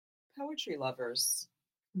Poetry lovers,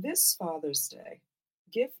 this Father's Day,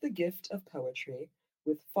 give the gift of poetry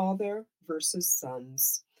with Father versus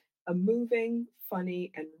Sons, a moving,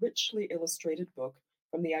 funny, and richly illustrated book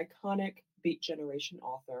from the iconic Beat Generation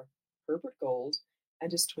author Herbert Gold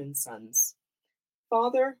and his twin sons.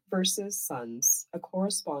 Father versus Sons, a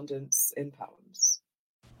correspondence in poems.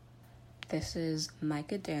 This is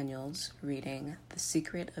Micah Daniels reading The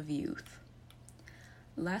Secret of Youth.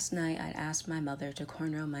 Last night I asked my mother to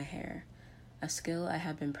cornrow my hair, a skill I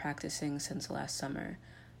had been practicing since last summer,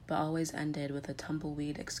 but always ended with a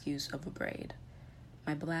tumbleweed excuse of a braid.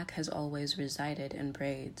 My black has always resided in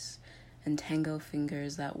braids, and tango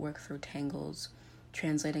fingers that work through tangles,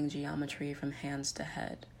 translating geometry from hands to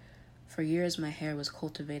head. For years my hair was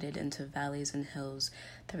cultivated into valleys and hills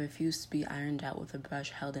that refused to be ironed out with a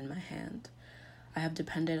brush held in my hand. I have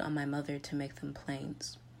depended on my mother to make them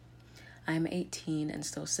plains. I am 18 and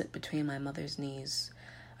still sit between my mother's knees.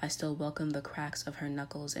 I still welcome the cracks of her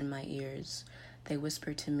knuckles in my ears. They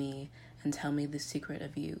whisper to me and tell me the secret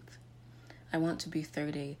of youth. I want to be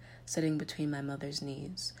 30, sitting between my mother's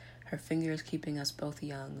knees, her fingers keeping us both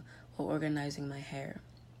young while organizing my hair.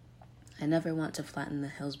 I never want to flatten the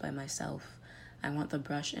hills by myself. I want the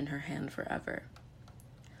brush in her hand forever.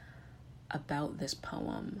 About this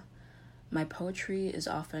poem. My poetry is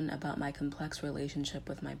often about my complex relationship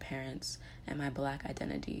with my parents and my black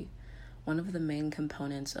identity. One of the main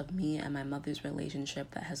components of me and my mother's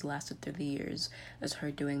relationship that has lasted through the years is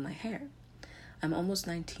her doing my hair. I'm almost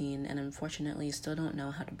 19 and unfortunately still don't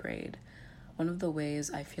know how to braid. One of the ways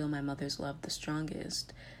I feel my mother's love the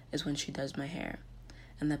strongest is when she does my hair,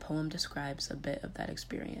 and the poem describes a bit of that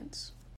experience.